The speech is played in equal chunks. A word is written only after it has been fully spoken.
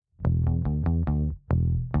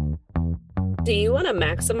Do you want to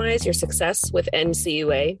maximize your success with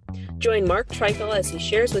NCUA? Join Mark Treichel as he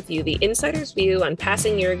shares with you the insider's view on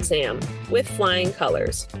passing your exam with flying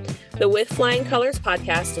colors. The With Flying Colors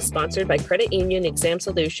podcast is sponsored by Credit Union Exam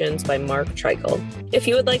Solutions by Mark Treichel. If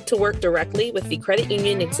you would like to work directly with the Credit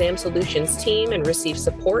Union Exam Solutions team and receive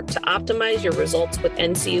support to optimize your results with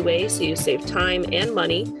NCUA so you save time and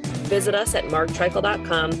money, visit us at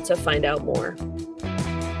marktreichel.com to find out more.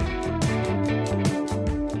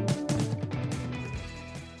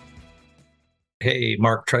 Hey,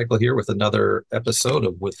 Mark Treichel here with another episode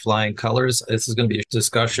of With Flying Colors. This is going to be a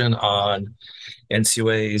discussion on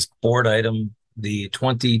NCUA's board item, the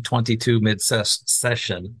 2022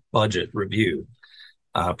 mid-session budget review,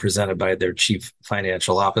 presented by their chief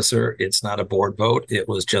financial officer. It's not a board vote. It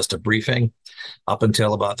was just a briefing. Up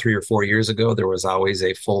until about 3 or 4 years ago, there was always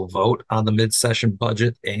a full vote on the mid-session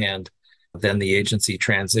budget, and then the agency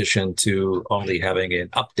transitioned to only having an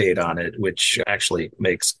update on it, which actually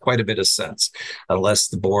makes quite a bit of sense. Unless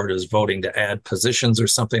the board is voting to add positions or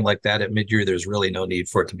something like that at mid-year, there's really no need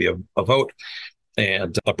for it to be a vote.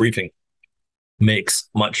 And a briefing makes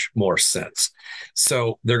much more sense.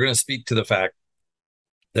 So they're going to speak to the fact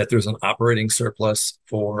that there's an operating surplus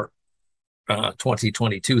for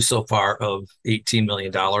 2022 so far of $18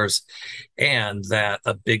 million, and that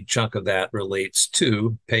a big chunk of that relates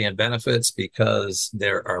to pay and benefits because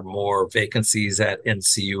there are more vacancies at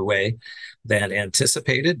NCUA than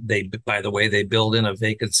anticipated. By the way, they build in a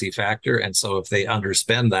vacancy factor, and so if they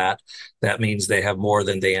underspend that, that means they have more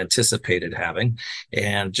than they anticipated having.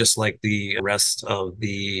 And just like the rest of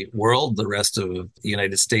the world, the rest of the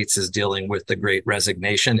United States is dealing with the Great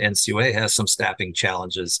Resignation. NCUA has some staffing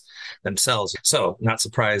challenges themselves. So not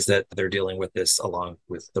surprised that they're dealing with this along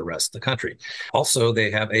with the rest of the country. Also, they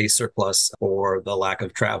have a surplus for the lack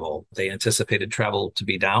of travel. They anticipated travel to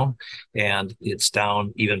be down, and it's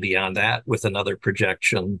down even beyond that with another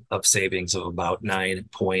projection of savings of about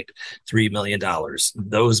 $9.3 million.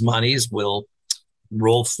 Those monies will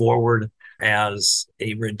roll forward as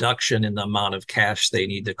a reduction in the amount of cash they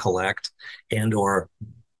need to collect and or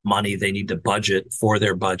money they need to budget for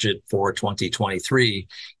their budget for 2023,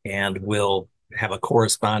 and will have a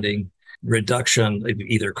corresponding reduction of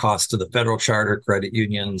either cost to the federal charter credit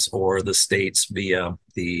unions or the states via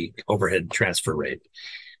the overhead transfer rate.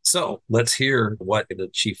 So let's hear what the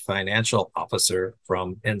chief financial officer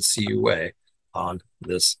from NCUA on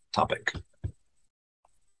this topic.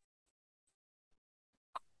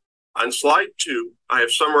 On slide 2, I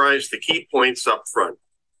have summarized the key points up front,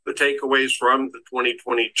 the takeaways from the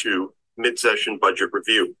 2022 mid-session budget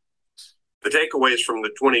review. The takeaways from the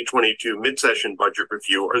 2022 mid-session budget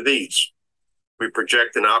review are these. We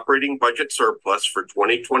project an operating budget surplus for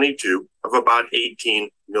 2022 of about $18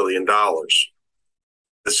 million.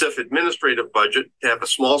 The SIF administrative budget to have a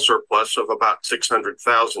small surplus of about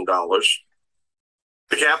 $600,000.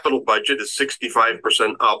 The capital budget is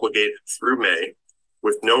 65% obligated through May,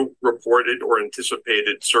 with no reported or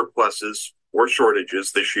anticipated surpluses or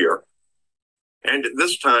shortages this year. And at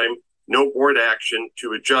this time, no board action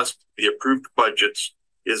to adjust the approved budgets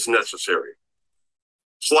is necessary.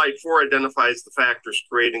 Slide 4 identifies the factors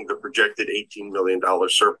creating the projected $18 million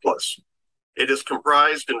surplus. It is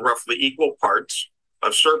comprised in roughly equal parts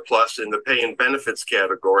of surplus in the pay and benefits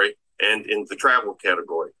category and in the travel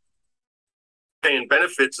category. Pay and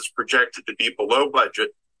benefits is projected to be below budget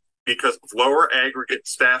because of lower aggregate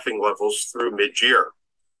staffing levels through mid-year.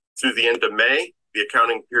 Through the end of May, the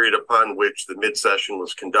accounting period upon which the mid-session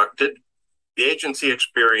was conducted, the agency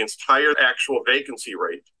experienced higher actual vacancy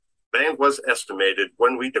rate than was estimated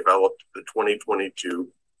when we developed the 2022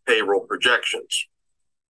 payroll projections.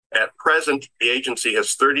 At present, the agency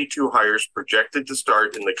has 32 hires projected to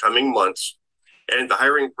start in the coming months, and the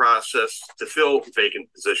hiring process to fill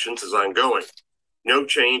vacant positions is ongoing. No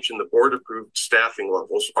change in the board-approved staffing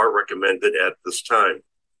levels are recommended at this time.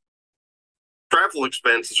 Travel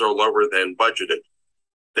expenses are lower than budgeted.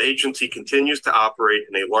 The agency continues to operate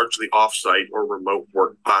in a largely off-site or remote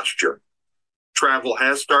work posture. Travel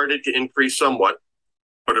has started to increase somewhat,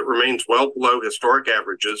 but it remains well below historic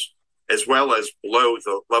averages, as well as below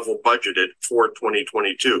the level budgeted for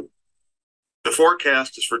 2022. The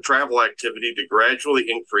forecast is for travel activity to gradually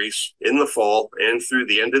increase in the fall and through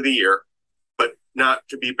the end of the year, but not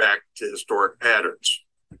to be back to historic patterns.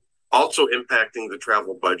 Also impacting the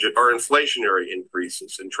travel budget are inflationary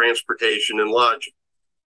increases in transportation and lodging.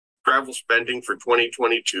 Travel spending for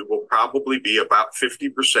 2022 will probably be about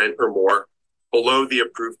 50% or more below the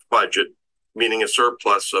approved budget, meaning a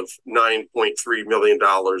surplus of $9.3 million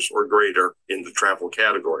or greater in the travel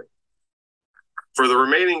category. For the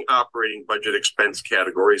remaining operating budget expense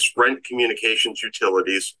categories, rent, communications,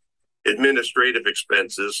 utilities, Administrative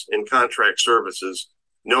expenses and contract services,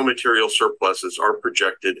 no material surpluses are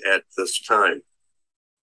projected at this time.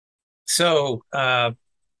 So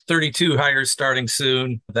 32 hires starting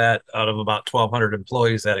soon. That out of about 1,200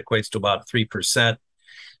 employees, that equates to about 3%.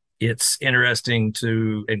 It's interesting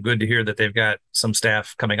and good to hear that they've got some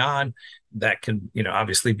staff coming on that can,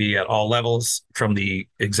 obviously be at all levels, from the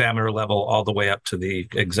examiner level all the way up to the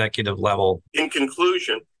executive level. In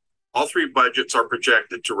conclusion, all three budgets are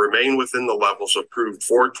projected to remain within the levels approved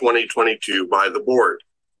for 2022 by the board,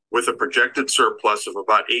 with a projected surplus of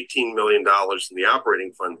about $18 million in the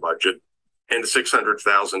operating fund budget and a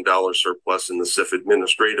 $600,000 surplus in the SIF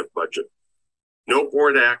administrative budget. No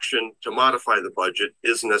board action to modify the budget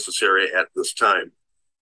is necessary at this time.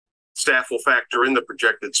 Staff will factor in the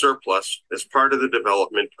projected surplus as part of the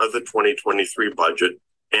development of the 2023 budget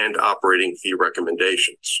and operating fee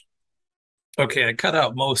recommendations. Okay, I cut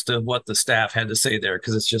out most of what the staff had to say there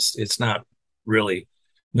because it's not really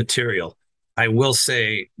material. I will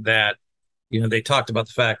say that, they talked about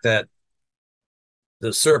the fact that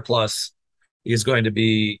the surplus is going to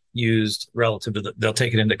be used relative to they'll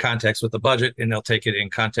take it into context with the budget, and they'll take it in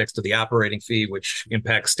context to the operating fee, which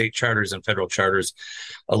impacts state charters and federal charters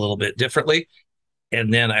a little bit differently.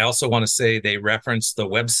 And then I also want to say they reference the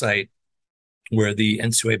website where the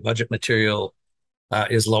NCUA budget material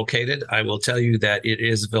is located. I will tell you that it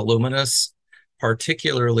is voluminous,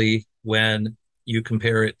 particularly when you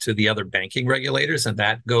compare it to the other banking regulators, and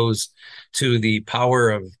that goes to the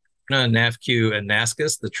power of NAFQ and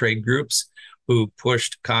NASCUS, the trade groups, who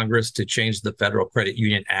pushed Congress to change the Federal Credit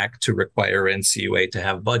Union Act to require NCUA to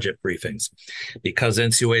have budget briefings. Because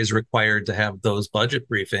NCUA is required to have those budget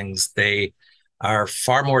briefings, they are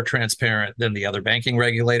far more transparent than the other banking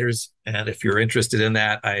regulators. And if you're interested in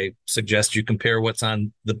that, I suggest you compare what's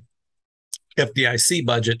on the FDIC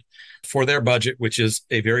budget for their budget, which is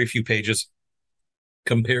a very few pages,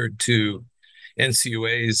 compared to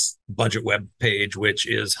NCUA's budget web page, which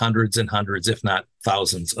is hundreds and hundreds, if not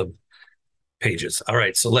thousands of pages. All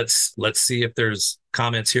right, so let's see if there's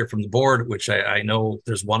comments here from the board, which I know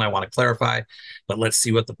there's one I want to clarify, but let's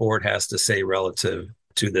see what the board has to say relative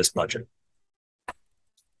to this budget.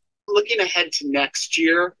 Looking ahead to next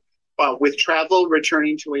year, with travel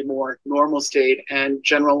returning to a more normal state and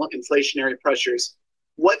general inflationary pressures,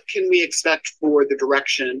 what can we expect for the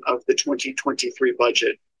direction of the 2023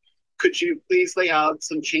 budget? Could you please lay out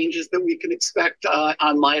some changes that we can expect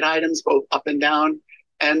on line items, both up and down,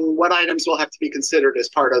 and what items will have to be considered as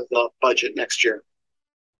part of the budget next year?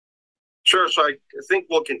 Sure. So I think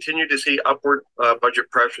we'll continue to see upward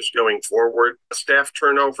budget pressures going forward. Staff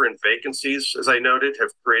turnover and vacancies, as I noted,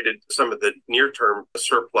 have created some of the near-term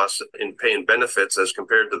surplus in pay and benefits as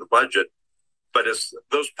compared to the budget. But as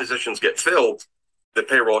those positions get filled, the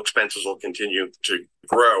payroll expenses will continue to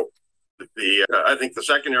grow. I think the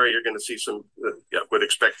second area you're going to see would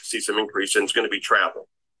expect to see some increase in is going to be travel.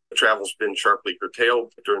 Travel's been sharply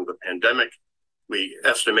curtailed during the pandemic. We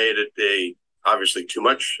estimated obviously too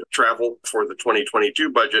much travel for the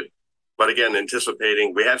 2022 budget, but again,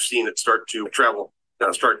 anticipating we have seen it start to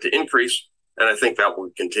increase, and I think that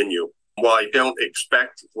will continue. While I don't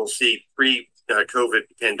expect we'll see pre-COVID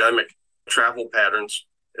pandemic travel patterns,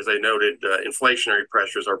 as I noted, inflationary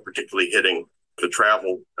pressures are particularly hitting the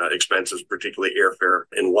travel expenses, particularly airfare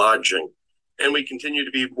and lodging. And we continue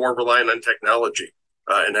to be more reliant on technology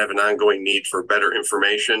and have an ongoing need for better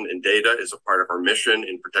information and data as a part of our mission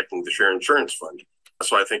in protecting the Share Insurance Fund.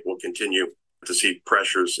 So I think we'll continue to see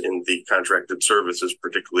pressures in the contracted services,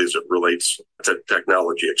 particularly as it relates to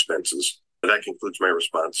technology expenses. That concludes my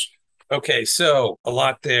response. Okay, so a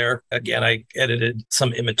lot there. Again, I edited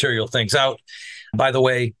some immaterial things out. By the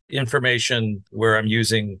way, information where I'm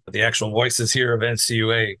using the actual voices here of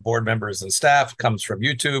NCUA board members and staff comes from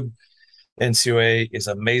YouTube. NCUA is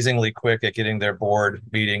amazingly quick at getting their board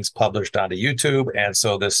meetings published onto YouTube. And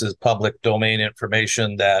so this is public domain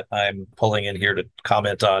information that I'm pulling in here to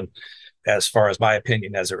comment on as far as my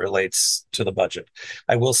opinion as it relates to the budget.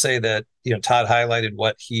 I will say that, Todd highlighted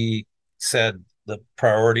what he said the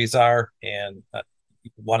priorities are. And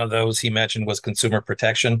one of those he mentioned was consumer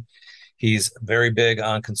protection. He's very big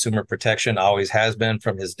on consumer protection, always has been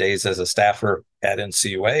from his days as a staffer at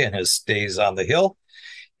NCUA and his days on the Hill.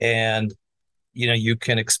 And, you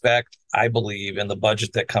can expect, I believe, in the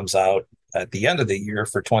budget that comes out at the end of the year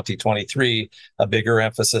for 2023, a bigger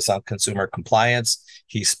emphasis on consumer compliance.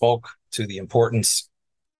 He spoke to the importance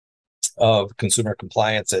of consumer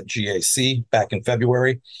compliance at GAC back in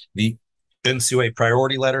February. The NCUA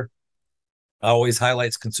priority letter always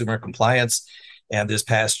highlights consumer compliance. And this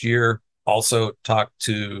past year also talked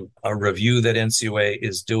to a review that NCUA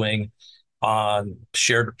is doing on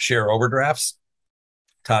share overdrafts.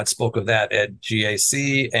 Todd spoke of that at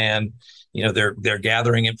GAC, and they're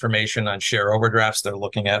gathering information on share overdrafts. They're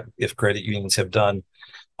looking at if credit unions have done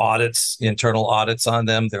audits, internal audits on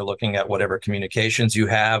them. They're looking at whatever communications you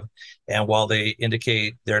have. And while they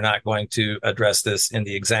indicate they're not going to address this in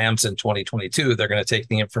the exams in 2022, they're going to take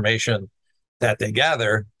the information that they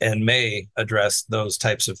gather and may address those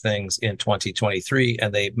types of things in 2023,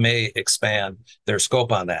 and they may expand their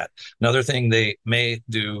scope on that. Another thing they may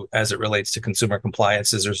do as it relates to consumer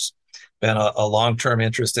compliance is there's been a long-term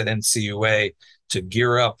interest at NCUA to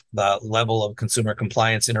gear up the level of consumer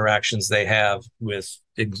compliance interactions they have with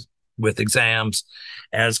exams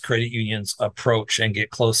as credit unions approach and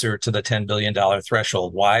get closer to the $10 billion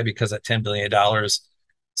threshold. Why? Because at $10 billion,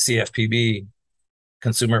 CFPB,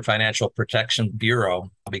 Consumer Financial Protection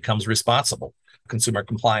Bureau, becomes responsible consumer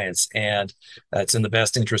compliance. And it's in the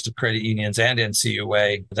best interest of credit unions and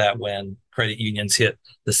NCUA that when credit unions hit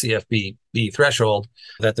the CFPB threshold,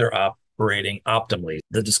 that they're operating optimally.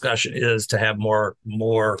 The discussion is to have more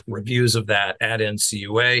reviews of that at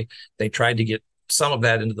NCUA. They tried to get some of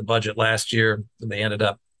that into the budget last year. They ended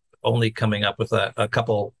up only coming up with a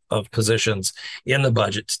couple of positions in the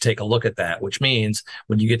budget to take a look at that, which means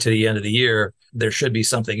when you get to the end of the year, there should be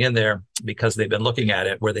something in there because they've been looking at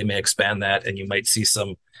it where they may expand that, and you might see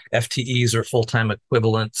some FTEs or full-time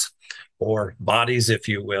equivalents or bodies, if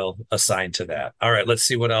you will, assigned to that. All right, let's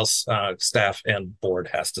see what else staff and board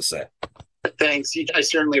has to say. Thanks. I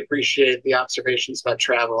certainly appreciate the observations about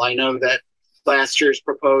travel. I know that last year's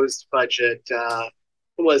proposed budget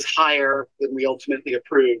was higher than we ultimately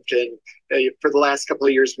approved. And for the last couple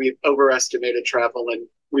of years, we've overestimated travel, and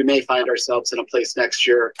we may find ourselves in a place next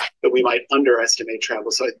year that we might underestimate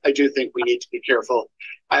travel. So I do think we need to be careful.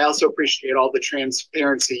 I also appreciate all the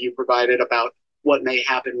transparency you provided about what may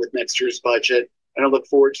happen with next year's budget. And I look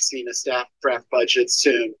forward to seeing a staff draft budget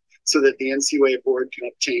soon so that the NCUA board can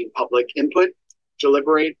obtain public input,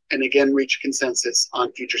 deliberate, and again, reach consensus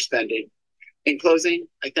on future spending. In closing,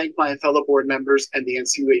 I thank my fellow board members and the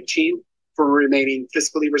NCUA team for remaining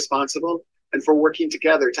fiscally responsible and for working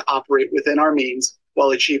together to operate within our means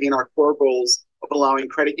while achieving our core goals of allowing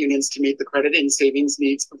credit unions to meet the credit and savings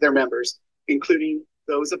needs of their members, including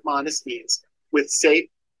those of modest means, with safe,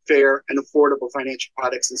 fair, and affordable financial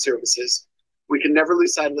products and services. We can never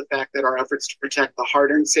lose sight of the fact that our efforts to protect the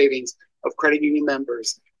hard-earned savings of credit union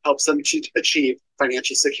members helps them achieve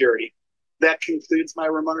financial security. That concludes my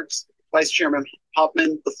remarks. Vice Chairman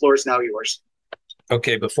Hauptman, the floor is now yours.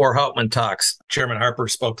 Okay, before Hauptman talks, Chairman Harper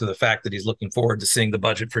spoke to the fact that he's looking forward to seeing the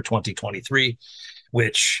budget for 2023,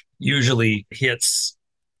 which usually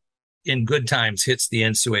in good times, hits the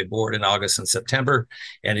NCUA board in August and September,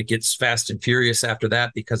 and it gets fast and furious after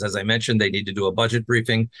that because, as I mentioned, they need to do a budget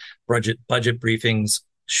briefing. Budget briefings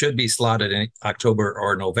should be slotted in October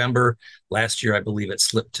or November. Last year, I believe it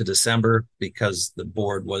slipped to December because the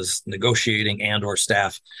board was negotiating and or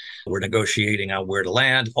staff were negotiating on where to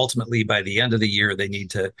land. Ultimately, by the end of the year, they need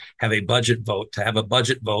to have a budget vote. To have a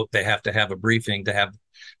budget vote, they have to have a briefing. To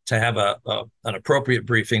have an appropriate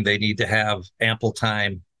briefing, they need to have ample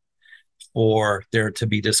time for there to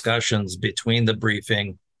be discussions between the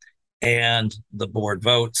briefing and the board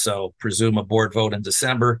vote. So presume a board vote in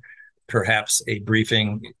December, perhaps a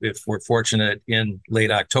briefing, if we're fortunate, in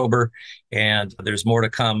late October. And there's more to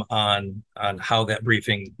come on how that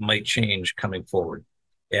briefing might change coming forward.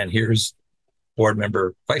 And here's board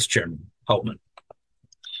member Vice Chairman Hauptman.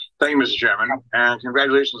 Thank you, Mr. Chairman. And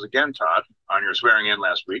congratulations again, Todd, on your swearing in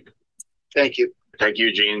last week. Thank you. Thank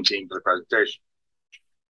you, Gene and team, for the presentation.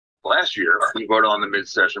 Last year, we voted on the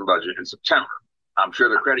mid-session budget in September. I'm sure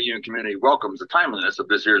the credit union community welcomes the timeliness of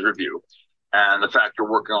this year's review and the fact you're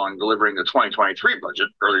working on delivering the 2023 budget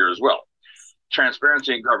earlier as well.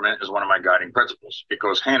 Transparency in government is one of my guiding principles. It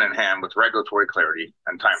goes hand in hand with regulatory clarity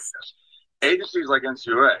and timeliness. Agencies like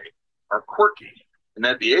NCUA are quirky in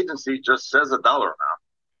that the agency just says a dollar amount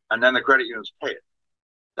and then the credit unions pay it.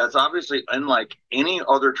 That's obviously unlike any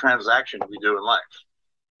other transaction we do in life.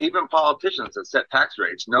 Even politicians that set tax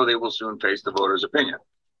rates know they will soon face the voters' opinion.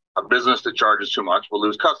 A business that charges too much will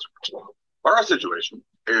lose customers. But our situation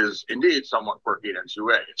is indeed somewhat quirky at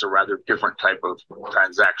NCUA. It's a rather different type of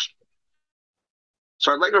transaction.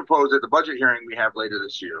 So I'd like to propose that the budget hearing we have later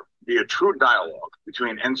this year be a true dialogue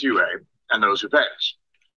between NCUA and those who pay us.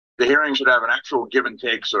 The hearing should have an actual give and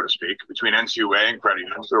take, so to speak, between NCUA and credit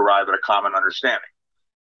unions to arrive at a common understanding.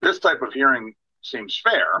 This type of hearing seems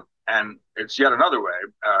fair, and it's yet another way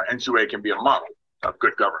NCUA can be a model of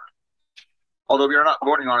good government. Although we are not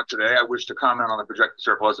voting on it today, I wish to comment on the projected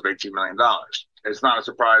surplus of $18 million. It's not a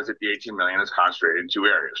surprise that the $18 million is concentrated in two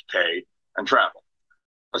areas, pay and travel.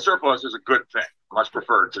 A surplus is a good thing, much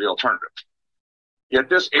preferred to the alternative. Yet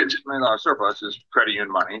this $18 million surplus is credit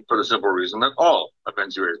union money for the simple reason that all of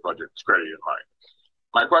NCUA's budget is credit union money.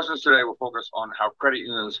 My questions today will focus on how credit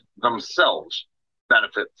unions themselves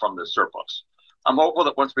benefit from this surplus. I'm hopeful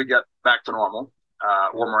that once we get back to normal,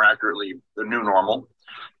 or more accurately, the new normal,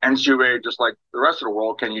 NCUA, just like the rest of the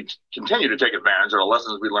world, can continue to take advantage of the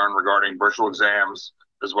lessons we learned regarding virtual exams,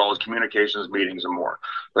 as well as communications, meetings, and more.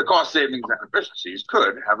 The cost savings and efficiencies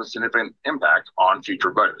could have a significant impact on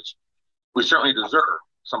future budgets. We certainly deserve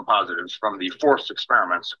some positives from the forced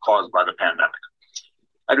experiments caused by the pandemic.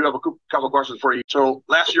 I do have a couple of questions for you. So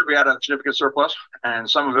last year we had a significant surplus, and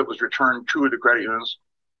some of it was returned to the credit unions.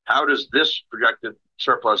 How does this projected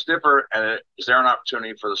surplus differ? And is there an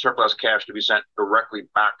opportunity for the surplus cash to be sent directly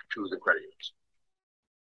back to the credit unions?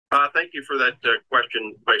 Thank you for that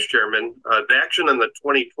question, Vice Chairman. The action on the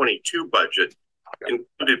 2022 budget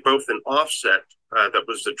included both an offset that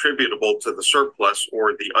was attributable to the surplus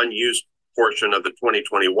or the unused portion of the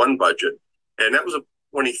 2021 budget, and that was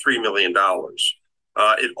 $23 million.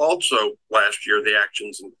 It also, last year, the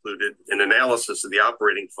actions included an analysis of the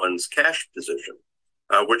operating fund's cash position,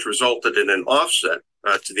 which resulted in an offset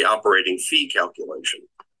to the operating fee calculation.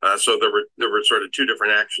 So there were sort of two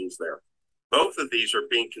different actions there. Both of these are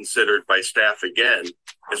being considered by staff again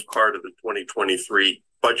as part of the 2023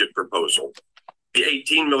 budget proposal. The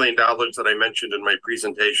 $18 million that I mentioned in my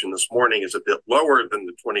presentation this morning is a bit lower than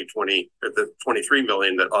the 23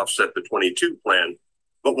 million that offset the 22 plan,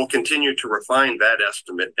 but we'll continue to refine that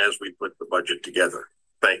estimate as we put the budget together.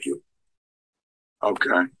 Thank you.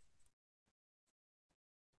 Okay.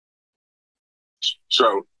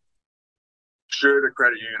 So should a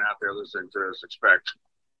credit union out there listening to this expect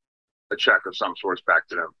a check of some sort back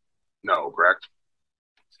to them? No, correct?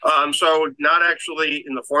 So not actually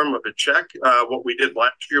in the form of a check. What we did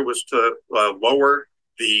last year was to lower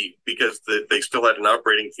because they still had an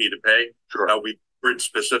operating fee to pay. Sure. We read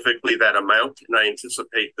specifically that amount, and I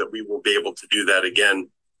anticipate that we will be able to do that again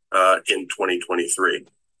in 2023.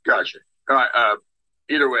 Gotcha.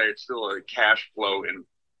 Either way, it's still a cash flow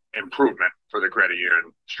improvement for the credit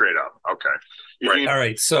union, straight up. Okay. Right. All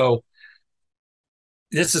right. So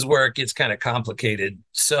this is where it gets kind of complicated.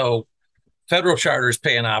 So federal charters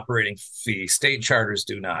pay an operating fee. State charters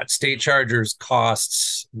do not. State charters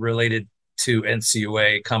costs related to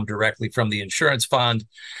NCUA come directly from the insurance fund.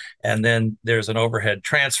 And then there's an overhead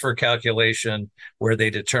transfer calculation where they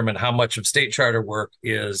determine how much of state charter work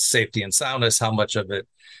is safety and soundness, how much of it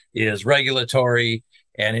is regulatory.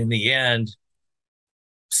 And in the end,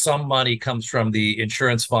 some money comes from the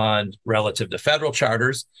insurance fund relative to federal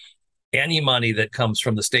charters. Any money that comes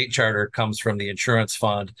from the state charter comes from the insurance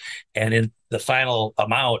fund. And in the final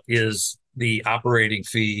amount is the operating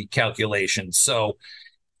fee calculation. So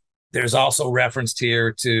there's also referenced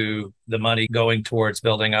here to the money going towards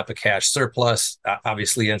building up a cash surplus.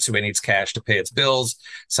 Obviously, NCUA needs cash to pay its bills.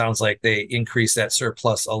 Sounds like they increased that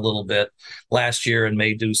surplus a little bit last year and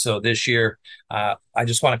may do so this year. I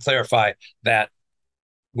just want to clarify that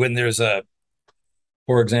when there's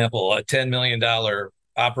for example, a $10 million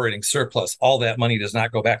operating surplus, all that money does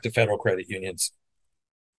not go back to federal credit unions.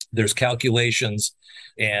 There's calculations,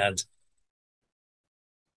 and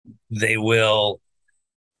they will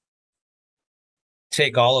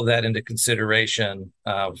take all of that into consideration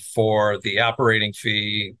for the operating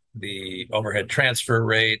fee, the overhead transfer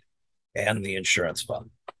rate, and the insurance fund.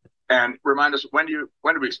 And remind us, when do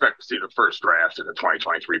we expect to see the first draft of the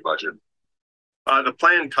 2023 budget? The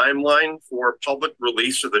planned timeline for public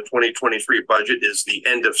release of the 2023 budget is the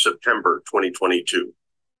end of September 2022.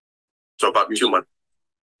 So about 2 months.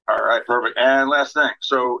 All right, perfect. And last thing.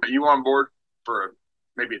 So are you on board for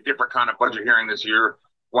maybe a different kind of budget hearing this year?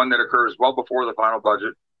 One that occurs well before the final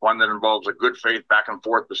budget, one that involves a good faith back and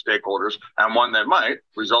forth with stakeholders, and one that might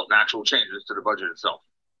result in actual changes to the budget itself?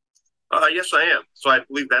 Yes, I am. So I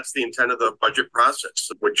believe that's the intent of the budget process,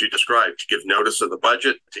 which you described, to give notice of the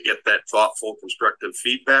budget, to get that thoughtful, constructive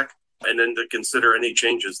feedback, and then to consider any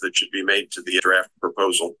changes that should be made to the draft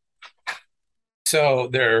proposal. So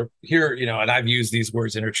they're here, and I've used these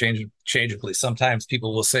words interchangeably. Sometimes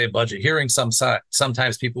people will say budget hearing,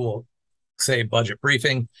 sometimes people will say budget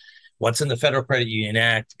briefing. What's in the Federal Credit Union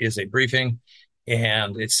Act is a briefing.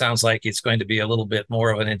 And it sounds like it's going to be a little bit more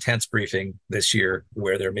of an intense briefing this year,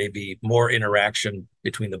 where there may be more interaction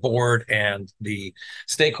between the board and the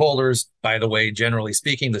stakeholders. By the way, generally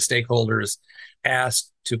speaking, the stakeholders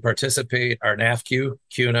asked to participate are NAFCU,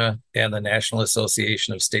 CUNA, and the National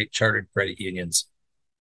Association of State Chartered Credit Unions.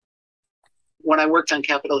 When I worked on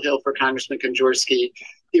Capitol Hill for Congressman Konjorsky,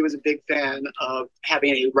 he was a big fan of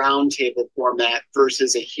having a roundtable format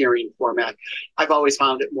versus a hearing format. I've always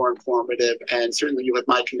found it more informative, and certainly you have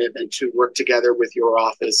my commitment to work together with your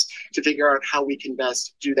office to figure out how we can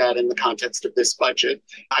best do that in the context of this budget.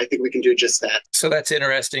 I think we can do just that. So that's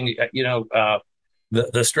interesting.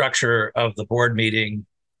 The structure of the board meeting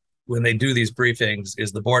when they do these briefings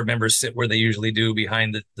is the board members sit where they usually do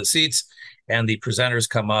behind the seats, and the presenters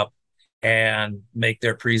come up and make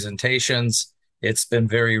their presentations. It's been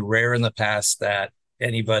very rare in the past that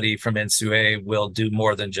anybody from NCUA will do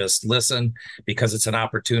more than just listen, because it's an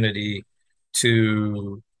opportunity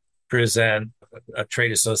to present a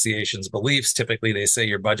trade association's beliefs. Typically, they say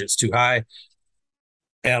your budget's too high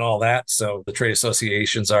and all that. So the trade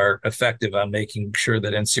associations are effective on making sure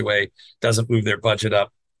that NCUA doesn't move their budget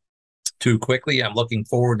up too quickly. I'm looking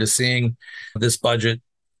forward to seeing this budget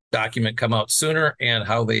document come out sooner and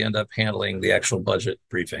how they end up handling the actual budget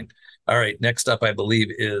briefing. All right, next up, I believe,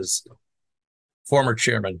 is former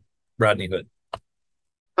Chairman Rodney Hood.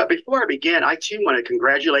 But before I begin, I too want to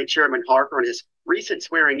congratulate Chairman Harper on his recent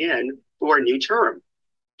swearing in for a new term.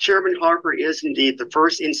 Chairman Harper is indeed the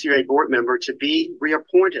first NCUA board member to be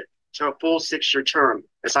reappointed to a full 6-year term,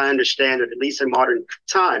 as I understand it, at least in modern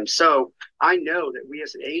times. So I know that we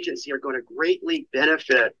as an agency are going to greatly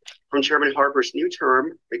benefit from Chairman Harper's new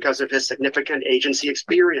term because of his significant agency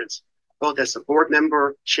experience, both as a board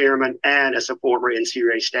member, chairman, and as a former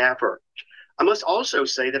NCUA staffer. I must also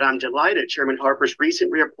say that I'm delighted Chairman Harper's recent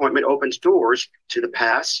reappointment opens doors to the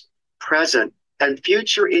past, present, and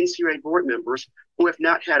future NCUA board members who have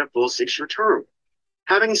not had a full 6-year term.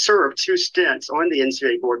 Having served 2 stints on the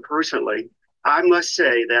NCUA board personally, I must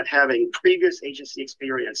say that having previous agency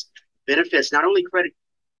experience benefits not only credit,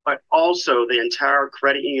 but also the entire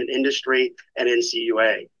credit union industry and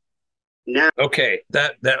NCUA. Now, okay,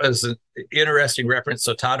 that was an interesting reference.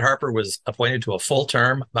 So Todd Harper was appointed to a full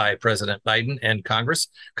term by President Biden and Congress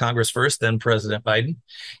first, then President Biden,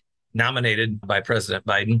 nominated by President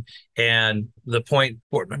Biden. And the point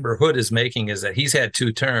Board Member Hood is making is that he's had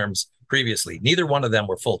 2 terms previously. Neither one of them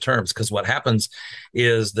were full terms, because what happens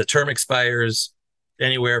is the term expires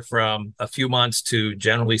anywhere from a few months to,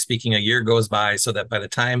 generally speaking, a year goes by, so that by the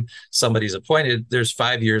time somebody's appointed, there's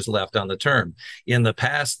 5 years left on the term. In the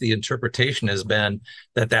past, the interpretation has been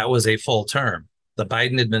that that was a full term. The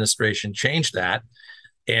Biden administration changed that.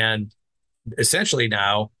 And essentially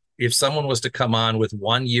now, if someone was to come on with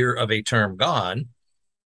 1 year of a term gone,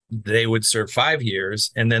 they would serve 5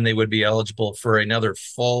 years, and then they would be eligible for another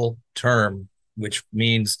full term, which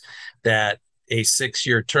means that a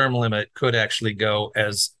 6-year term limit could actually go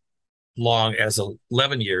as long as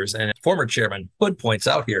 11 years. And former Chairman Hood points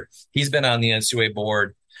out here, he's been on the NCUA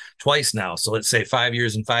board twice now. So let's say 5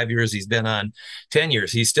 years and 5 years, he's been on 10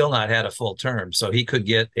 years. He's still not had a full term. So he could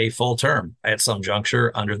get a full term at some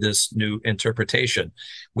juncture under this new interpretation,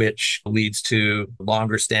 which leads to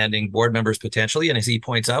longer standing board members potentially. And as he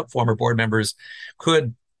points out, former board members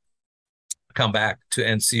could come back to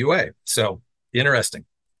NCUA. So interesting.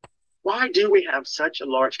 why do we have such a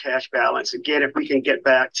large cash balance? Again, if we can get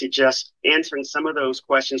back to just answering some of those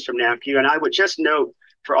questions from NAFCU, and I would just note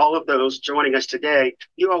for all of those joining us today,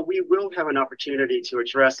 we will have an opportunity to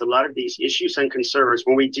address a lot of these issues and concerns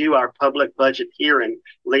when we do our public budget hearing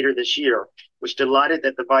later this year. Was delighted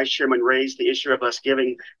that the Vice Chairman raised the issue of us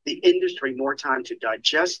giving the industry more time to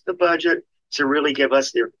digest the budget, to really give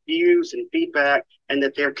us their views and feedback, and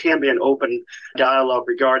that there can be an open dialogue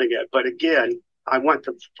regarding it. But again, I want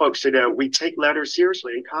the folks to know we take letters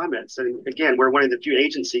seriously and comments. And again, we're one of the few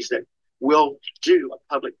agencies that will do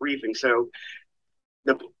a public briefing. So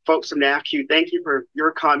the folks from NAFCU, thank you for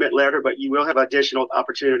your comment letter, but you will have additional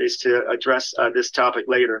opportunities to address this topic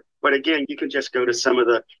later. But again, you can just go to some of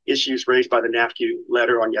the issues raised by the NAFCU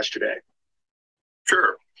letter on yesterday.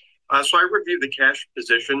 Sure. So I reviewed the cash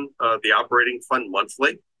position of the operating fund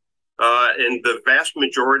monthly. And the vast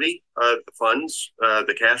majority of the funds,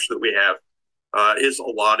 the cash that we have, is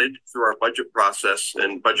allotted through our budget process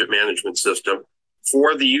and budget management system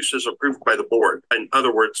for the uses approved by the board. In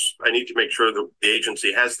other words, I need to make sure that the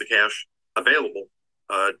agency has the cash available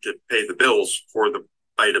to pay the bills for the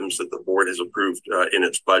items that the board has approved in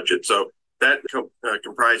its budget. So that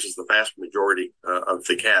comprises the vast majority of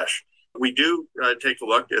the cash. We do take a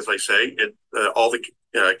look, as I say, at all the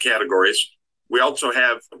categories. We also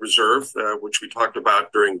have a reserve, which we talked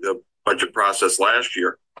about during the budget process last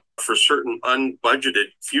year, for certain unbudgeted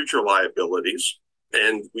future liabilities.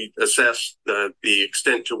 And we assess the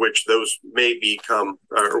extent to which those may become,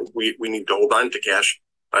 or we need to hold on to cash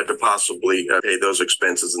to possibly pay those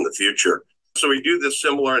expenses in the future. So we do this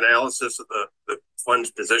similar analysis of the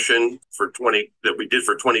fund's position that we did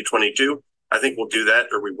for 2022. I think we'll do that,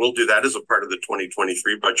 or we will do that as a part of the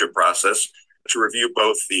 2023 budget process to review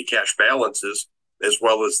both the cash balances as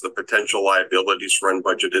well as the potential liabilities for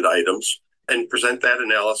unbudgeted items and present that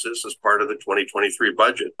analysis as part of the 2023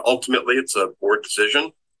 budget. Ultimately, it's a board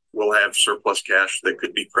decision. We'll have surplus cash that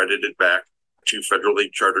could be credited back to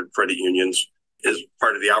federally chartered credit unions as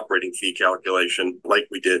part of the operating fee calculation like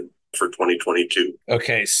we did for 2022.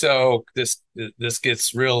 Okay, so this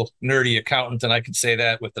gets real nerdy accountant, and I can say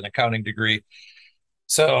that with an accounting degree.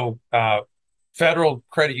 So federal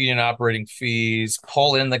credit union operating fees,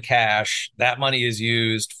 pull in the cash. That money is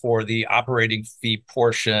used for the operating fee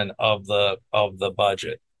portion of the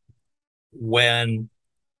budget. When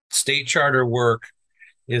state charter work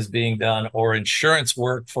is being done or insurance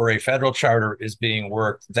work for a federal charter is being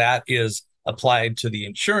worked, that is applied to the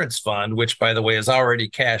insurance fund, which, by the way, is already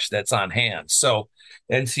cash that's on hand. So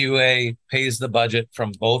NCUA pays the budget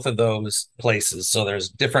from both of those places. So there's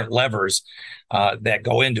different levers that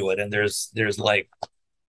go into it. And there's like,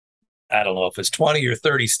 I don't know if it's 20 or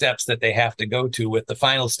 30 steps that they have to go to, with the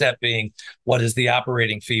final step being, what is the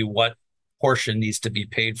operating fee? What portion needs to be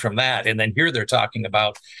paid from that? And then here they're talking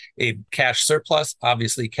about a cash surplus.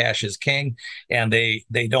 Obviously, cash is king, and they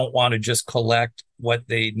don't want to just collect what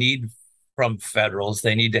they need from federals.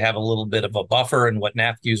 They need to have a little bit of a buffer. And what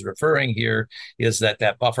NAFQ is referring here is that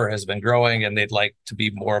buffer has been growing, and they'd like to be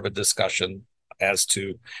more of a discussion as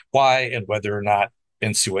to why and whether or not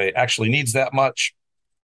NCUA actually needs that much.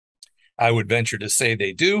 I would venture to say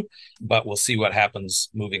they do, but we'll see what happens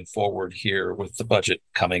moving forward here with the budget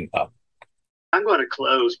coming up. I'm going to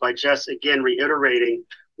close by just again reiterating,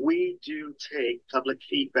 we do take public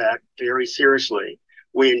feedback very seriously.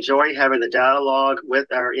 We enjoy having the dialogue with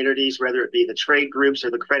our entities, whether it be the trade groups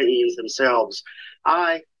or the credit unions themselves.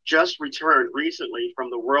 I just returned recently from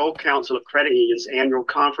the World Council of Credit Unions annual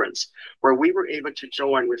conference, where we were able to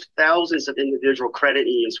join with thousands of individual credit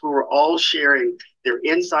unions who were all sharing their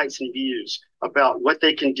insights and views about what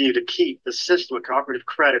they can do to keep the system of cooperative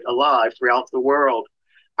credit alive throughout the world.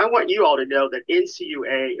 I want you all to know that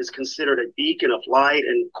NCUA is considered a beacon of light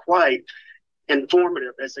and quite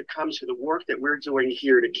informative as it comes to the work that we're doing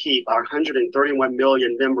here to keep our 131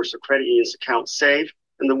 million members of credit unions accounts safe,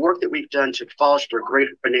 and the work that we've done to foster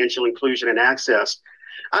greater financial inclusion and access.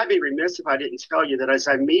 I'd be remiss if I didn't tell you that as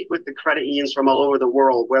I meet with the credit unions from all over the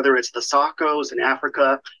world, whether it's the SACOs in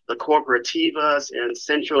Africa, the Cooperativas in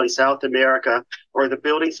Central and South America, or the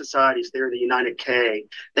building societies there in the United K,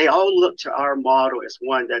 they all look to our model as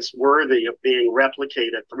one that's worthy of being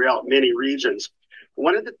replicated throughout many regions.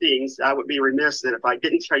 One of the things I would be remiss that if I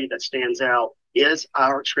didn't tell you that stands out is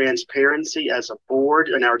our transparency as a board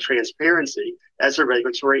and our transparency as a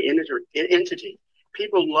regulatory entity.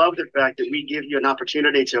 People love the fact that we give you an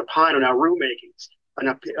opportunity to opine on our rulemakings,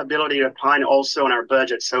 an ability to opine also on our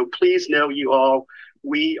budget. So please know, you all,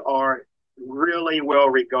 we are really well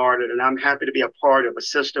regarded, and I'm happy to be a part of a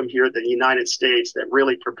system here in the United States that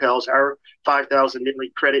really propels our 5,000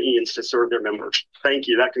 credit unions to serve their members. Thank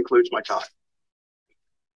you. That concludes my talk.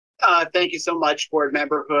 Thank you so much, Board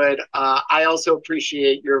Member Hood. I also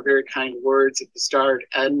appreciate your very kind words at the start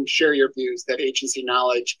and share your views that agency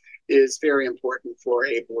knowledge is very important for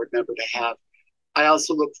a board member to have. I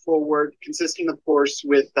also look forward, consistent, of course,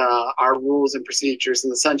 with our rules and procedures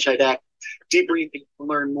in the Sunshine Act, debriefing to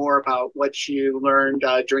learn more about what you learned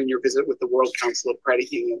during your visit with the World Council of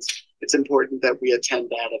Credit Unions. It's important that we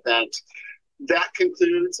attend that event. That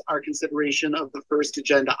concludes our consideration of the first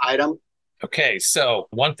agenda item. Okay, so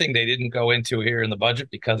one thing they didn't go into here in the budget,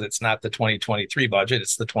 because it's not the 2023 budget,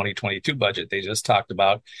 it's the 2022 budget they just talked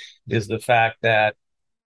about, is the fact that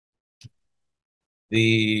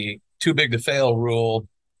the too big to fail rule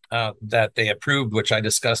that they approved, which I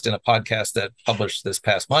discussed in a podcast that published this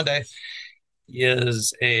past Monday,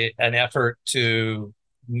 is an effort to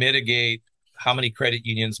mitigate how many credit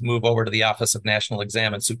unions move over to the Office of National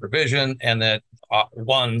Exam and Supervision, and that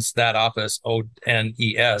that office,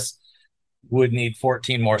 ONES, would need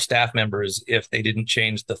 14 more staff members if they didn't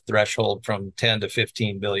change the threshold from $10 to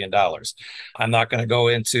 $15 billion. I'm not going to go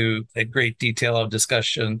into a great detail of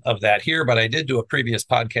discussion of that here, but I did do a previous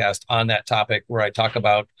podcast on that topic where I talk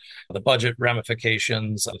about the budget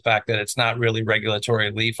ramifications, the fact that it's not really regulatory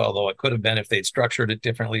relief, although it could have been if they'd structured it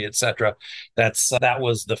differently, et cetera. That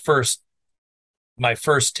was my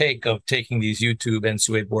first take of taking these YouTube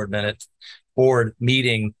NCUA board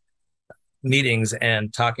meetings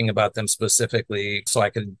and talking about them specifically, so I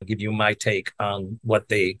could give you my take on what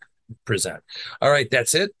they present. All right,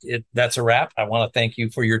 that's it. That's a wrap. I want to thank you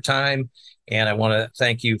for your time, and I want to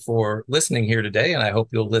thank you for listening here today, and I hope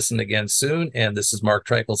you'll listen again soon. And this is Mark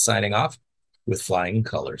Treichel signing off with Flying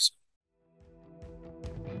Colors.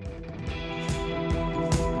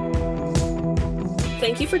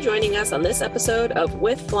 Thank you for joining us on this episode of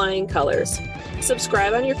With Flying Colors.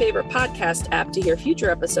 Subscribe on your favorite podcast app to hear future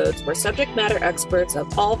episodes where subject matter experts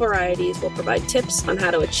of all varieties will provide tips on how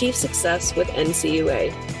to achieve success with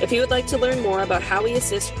NCUA. If you would like to learn more about how we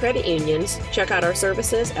assist credit unions, check out our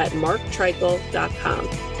services at marktreichel.com.